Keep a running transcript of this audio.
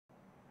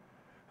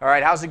All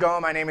right, how's it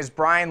going? My name is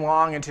Brian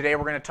Long, and today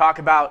we're going to talk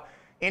about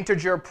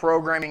integer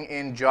programming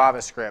in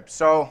JavaScript.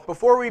 So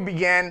before we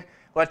begin,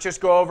 let's just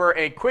go over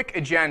a quick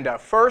agenda.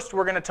 First,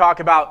 we're going to talk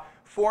about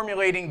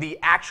formulating the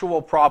actual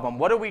problem.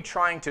 What are we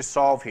trying to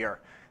solve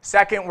here?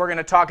 Second, we're going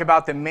to talk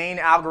about the main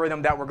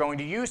algorithm that we're going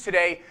to use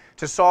today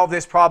to solve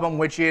this problem,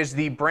 which is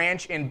the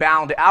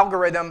branch-bound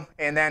algorithm.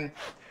 And then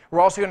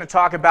we're also going to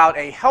talk about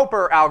a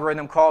helper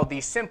algorithm called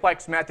the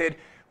Simplex Method,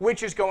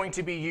 which is going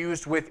to be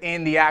used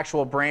within the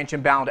actual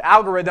branch-bound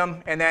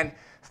algorithm. And then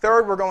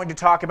third, we're going to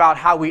talk about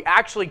how we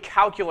actually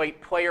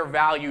calculate player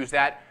values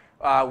that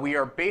we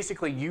are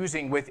basically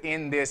using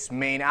within this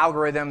main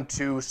algorithm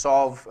to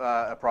solve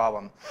a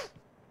problem.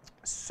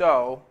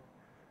 So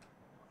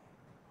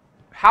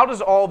how does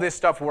all this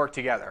stuff work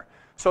together?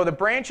 So the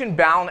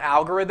branch-bound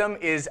algorithm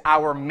is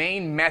our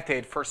main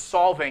method for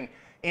solving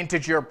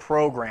integer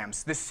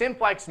programs. The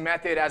simplex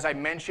method, as I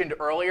mentioned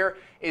earlier,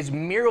 is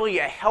merely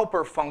a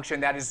helper function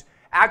that is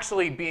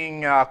actually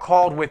being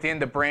called within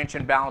the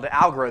branch-bound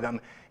algorithm.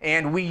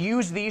 And we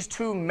use these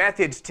two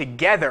methods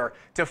together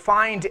to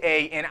find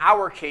in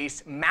our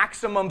case,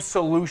 maximum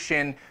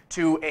solution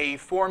to a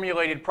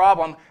formulated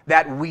problem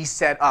that we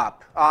set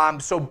up.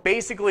 So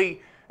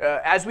basically,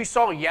 as we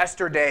saw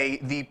yesterday,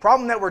 the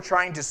problem that we're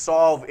trying to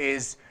solve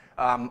is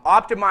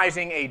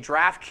optimizing a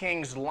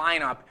DraftKings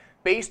lineup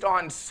based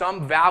on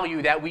some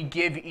value that we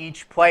give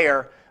each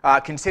player,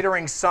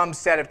 considering some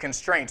set of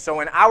constraints.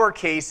 So in our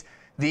case,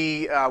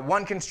 the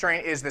one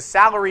constraint is the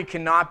salary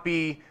cannot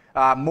be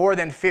more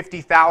than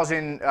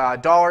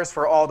 $50,000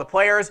 for all the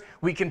players.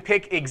 We can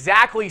pick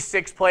exactly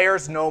 6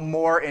 players, no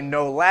more and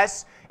no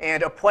less.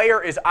 And a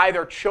player is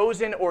either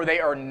chosen or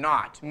they are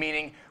not,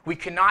 meaning we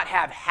cannot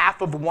have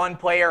half of one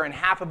player and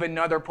half of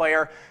another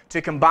player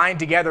to combine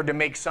together to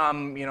make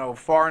some,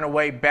 far and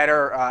away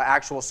better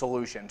actual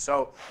solution.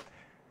 So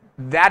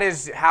that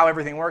is how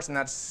everything works, and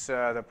that's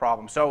the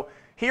problem. So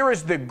here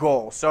is the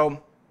goal.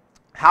 So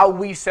how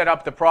we set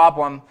up the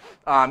problem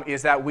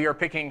is that we are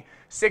picking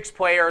 6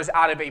 players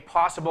out of a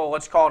possible,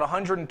 let's call it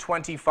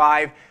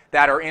 125,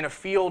 that are in a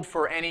field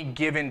for any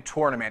given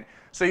tournament.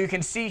 So you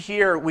can see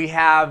here we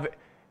have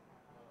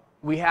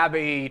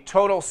a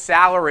total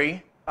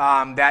salary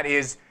that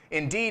is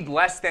indeed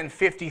less than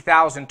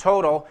 50,000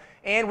 total,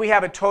 and we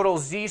have a total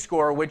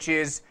Z-score, which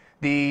is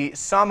the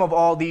sum of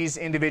all these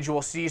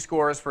individual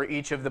Z-scores for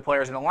each of the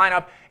players in the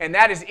lineup, and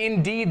that is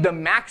indeed the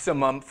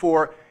maximum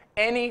for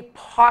any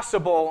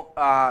possible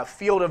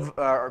field of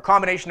or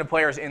combination of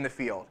players in the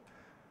field.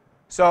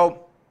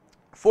 So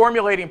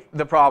formulating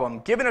the problem,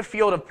 given a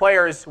field of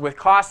players with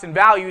costs and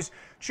values,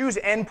 choose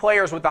n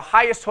players with the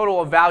highest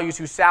total of values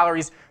whose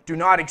salaries do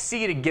not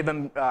exceed a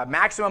given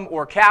maximum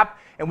or cap.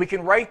 And we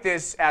can write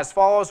this as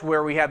follows,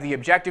 where we have the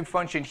objective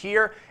function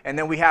here, and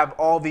then we have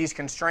all these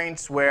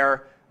constraints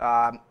where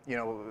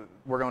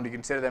we're going to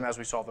consider them as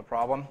we solve the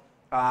problem.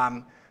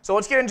 So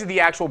let's get into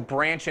the actual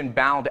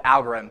branch-bound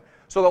algorithm.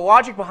 So the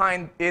logic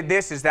behind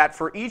this is that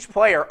for each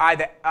player,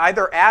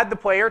 either add the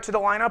player to the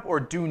lineup or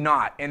do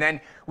not. And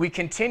then we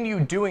continue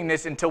doing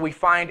this until we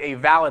find a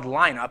valid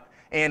lineup.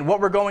 And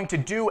what we're going to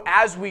do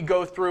as we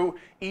go through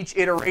each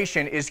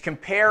iteration is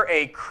compare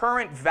a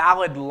current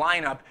valid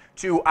lineup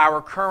to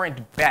our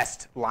current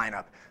best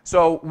lineup.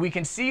 So we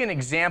can see an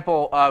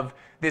example of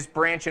this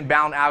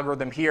branch-bound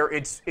algorithm here.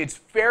 It's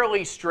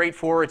fairly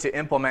straightforward to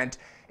implement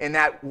in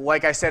that,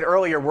 like I said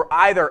earlier, we're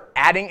either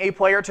adding a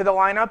player to the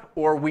lineup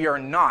or we are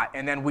not.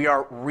 And then we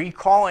are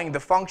recalling the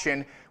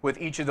function with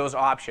each of those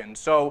options.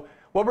 So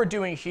what we're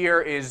doing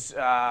here is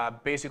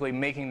basically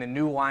making the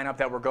new lineup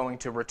that we're going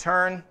to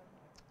return.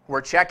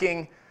 We're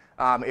checking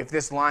if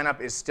this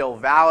lineup is still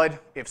valid.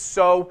 If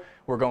so,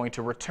 we're going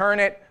to return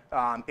it.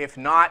 If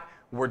not,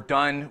 we're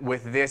done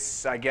with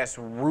this, I guess,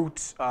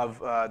 root of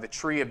the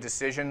tree of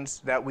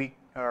decisions that we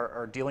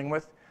are dealing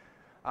with.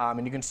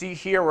 And you can see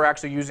here we're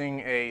actually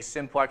using a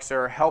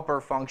simplexer helper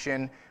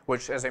function,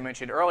 which, as I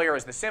mentioned earlier,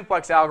 is the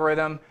simplex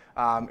algorithm.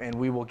 And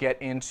we will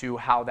get into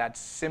how that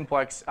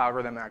simplex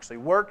algorithm actually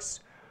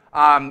works.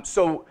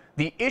 So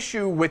the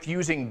issue with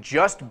using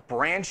just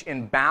branch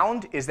and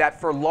bound is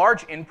that for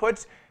large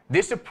inputs,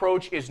 this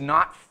approach is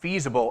not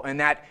feasible in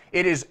that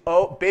it is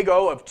big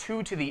O of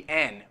 2 to the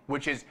n,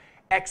 which is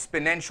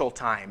exponential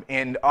time.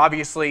 And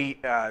obviously,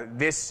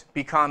 this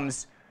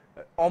becomes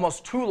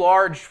almost too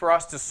large for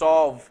us to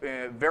solve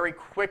very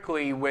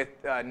quickly with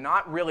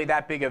not really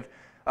that big of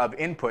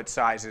input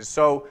sizes.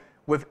 So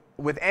with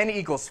n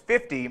equals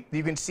 50,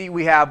 you can see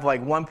we have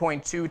like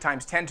 1.2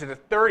 times 10 to the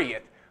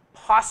 30th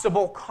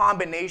possible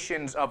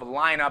combinations of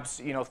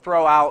lineups.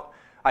 Throw out,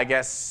 I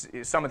guess,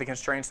 some of the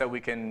constraints that we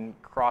can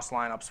cross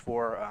lineups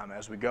for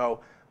as we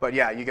go. But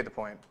yeah, you get the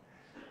point.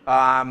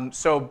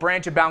 So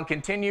branch and bound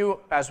continue.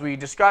 As we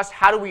discussed,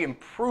 how do we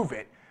improve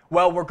it?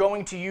 Well, we're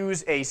going to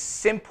use a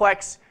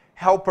simplex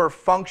helper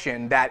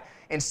function that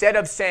instead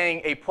of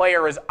saying a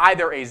player is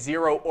either a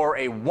 0 or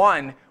a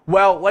 1,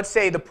 well, let's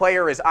say the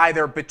player is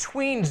either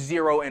between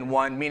 0 and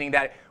 1, meaning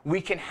that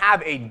we can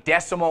have a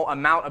decimal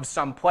amount of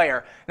some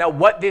player. Now,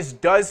 what this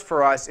does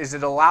for us is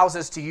it allows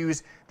us to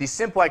use the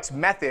simplex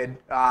method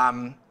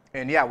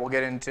And yeah, we'll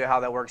get into how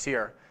that works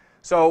here.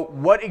 So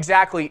what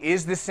exactly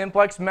is the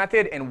simplex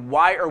method and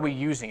why are we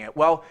using it?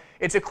 Well,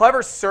 it's a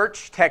clever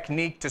search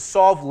technique to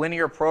solve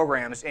linear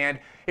programs, and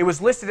it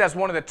was listed as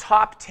one of the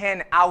top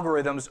 10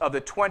 algorithms of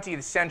the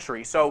 20th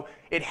century. So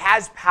it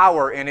has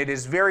power and it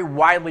is very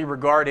widely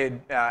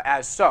regarded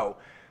as so.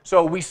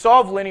 So we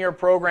solve linear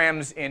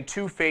programs in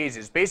two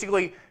phases.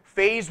 Basically,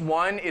 phase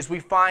one is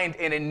we find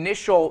an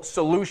initial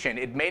solution.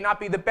 It may not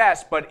be the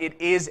best, but it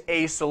is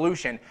a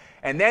solution.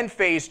 And then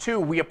phase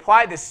two, we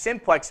apply the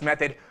simplex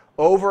method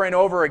over and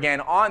over again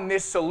on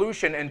this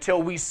solution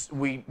until we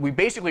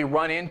basically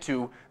run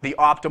into the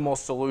optimal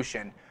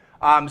solution.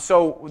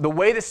 So the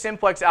way the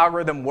simplex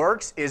algorithm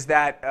works is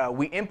that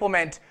we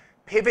implement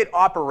pivot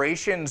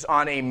operations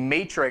on a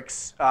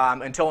matrix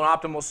until an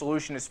optimal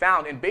solution is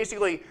found. And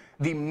basically,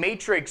 the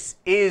matrix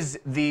is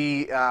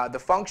the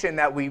function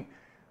that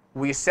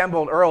we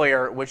assembled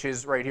earlier, which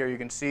is right here. You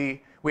can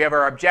see we have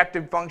our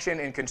objective function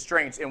and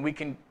constraints, and we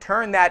can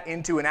turn that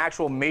into an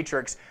actual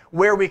matrix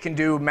where we can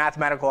do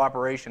mathematical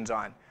operations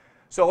on.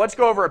 So let's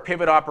go over a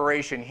pivot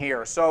operation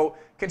here. So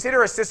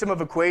consider a system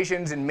of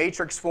equations in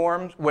matrix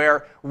form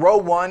where row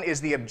 1 is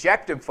the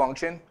objective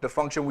function, the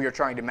function we are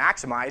trying to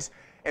maximize,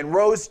 and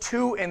rows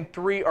 2 and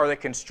 3 are the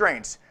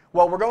constraints.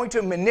 Well, we're going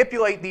to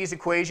manipulate these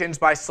equations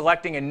by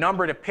selecting a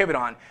number to pivot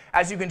on.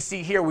 As you can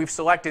see here, we've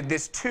selected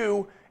this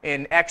 2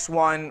 in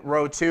x1,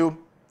 row 2,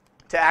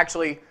 to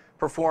actually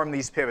perform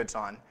these pivots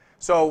on.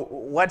 So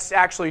let's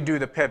actually do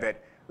the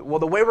pivot. Well,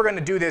 the way we're going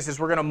to do this is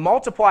we're going to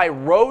multiply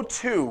row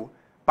 2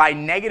 by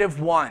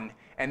 -1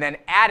 and then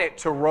add it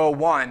to row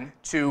 1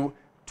 to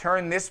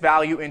turn this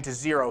value into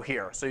 0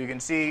 here. So you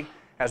can see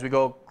as we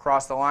go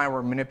across the line,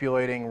 we're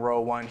manipulating row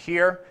 1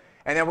 here.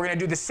 And then we're going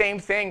to do the same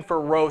thing for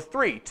row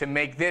 3 to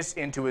make this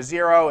into a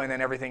 0, and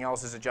then everything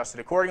else is adjusted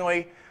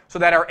accordingly, so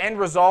that our end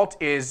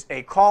result is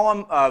a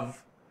column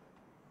of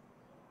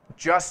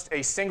just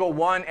a single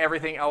 1,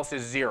 everything else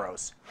is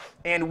zeros.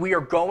 And we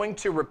are going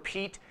to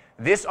repeat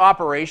this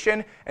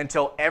operation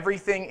until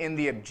everything in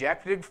the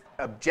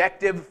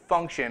objective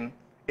function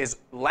is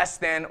less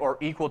than or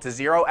equal to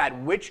 0, at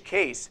which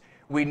case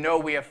we know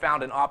we have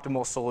found an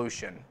optimal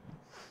solution.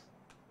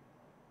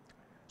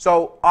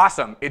 So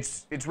awesome.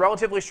 It's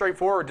relatively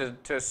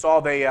straightforward to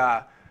solve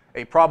a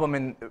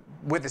problem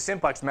with the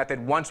simplex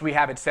method once we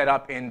have it set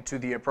up into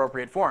the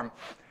appropriate form.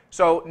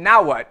 So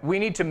now what? We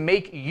need to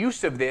make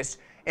use of this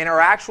in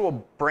our actual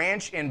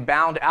branch and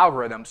bound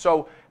algorithm.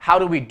 So how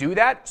do we do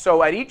that?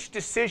 So at each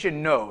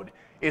decision node,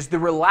 is the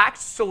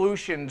relaxed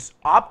solution's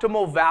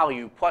optimal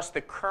value plus the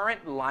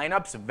current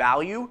lineup's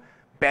value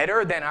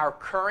better than our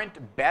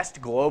current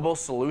best global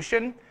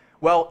solution?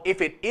 Well, if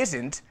it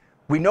isn't,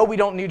 we know we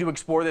don't need to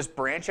explore this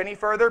branch any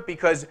further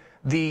because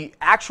the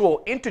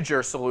actual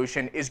integer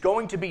solution is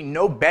going to be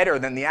no better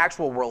than the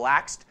actual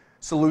relaxed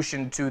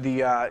solution to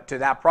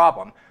that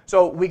problem.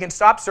 So we can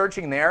stop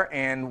searching there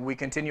and we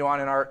continue on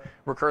in our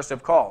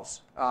recursive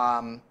calls.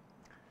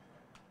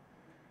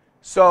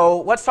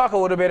 So let's talk a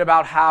little bit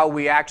about how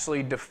we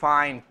actually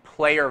define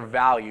player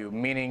value,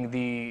 meaning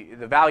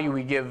the value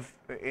we give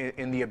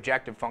in the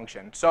objective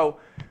function. So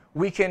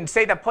we can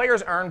say that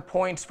players earn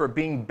points for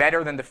being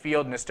better than the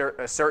field in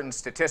a certain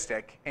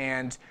statistic.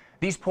 And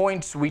these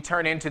points we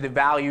turn into the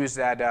values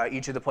that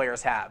each of the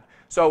players have.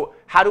 So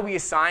how do we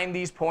assign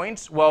these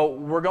points? Well,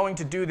 we're going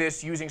to do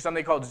this using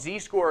something called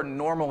ZScore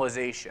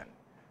normalization.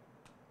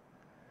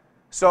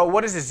 So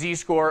what is a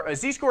Z-score? A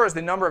Z-score is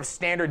the number of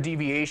standard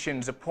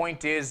deviations a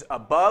point is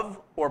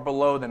above or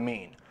below the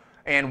mean.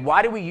 And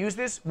why do we use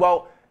this?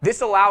 Well,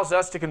 this allows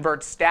us to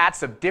convert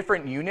stats of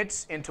different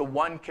units into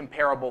one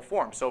comparable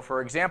form. So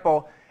for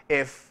example,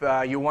 if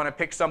you want to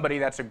pick somebody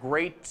that's a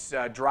great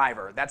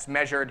driver, that's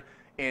measured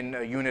in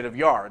a unit of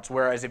yards.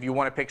 Whereas if you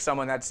want to pick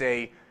someone that's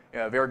a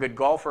very good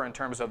golfer in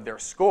terms of their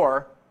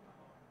score,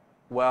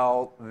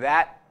 well,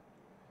 that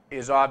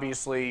is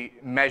obviously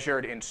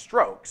measured in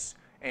strokes.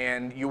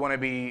 And you want to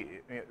be,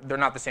 they're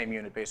not the same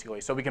unit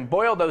basically. So we can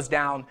boil those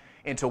down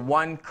into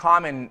one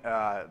common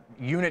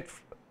unit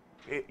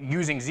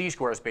using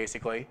z-scores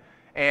basically.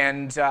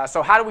 And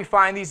so how do we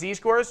find these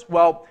z-scores?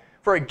 Well,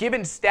 for a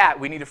given stat,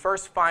 we need to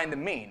first find the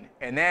mean.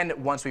 And then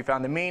once we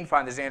found the mean,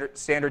 find the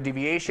standard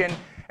deviation.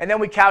 And then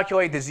we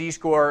calculate the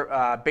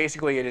z-score.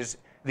 Basically, it is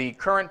the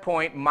current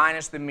point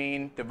minus the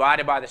mean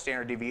divided by the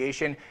standard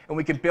deviation. And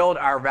we can build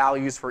our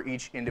values for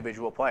each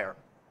individual player.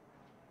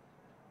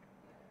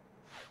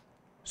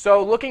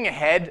 So looking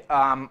ahead,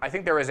 I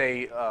think there is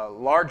a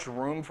large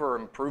room for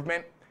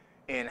improvement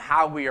in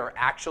how we are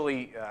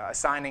actually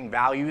assigning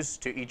values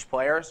to each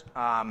player.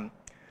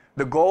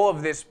 The goal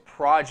of this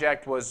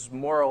project was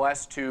more or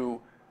less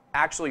to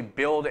actually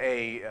build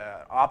a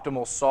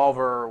optimal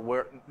solver,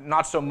 where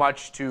not so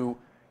much to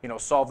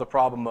solve the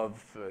problem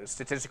of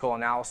statistical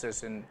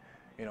analysis and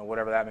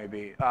whatever that may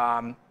be.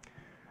 And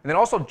then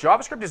also,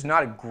 JavaScript is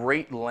not a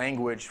great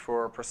language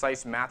for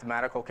precise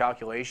mathematical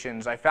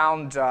calculations. I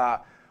found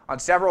on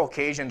several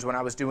occasions when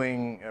I was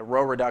doing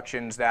row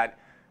reductions that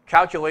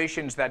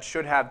calculations that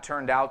should have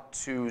turned out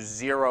to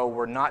 0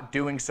 were not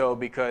doing so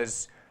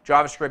because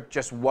JavaScript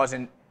just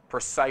wasn't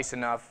precise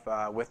enough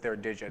with their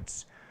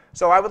digits.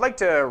 So I would like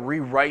to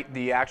rewrite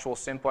the actual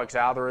simplex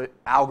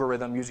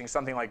algorithm using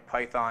something like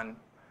Python.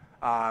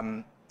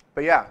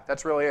 But yeah,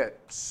 that's really it.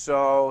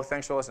 So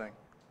thanks for listening.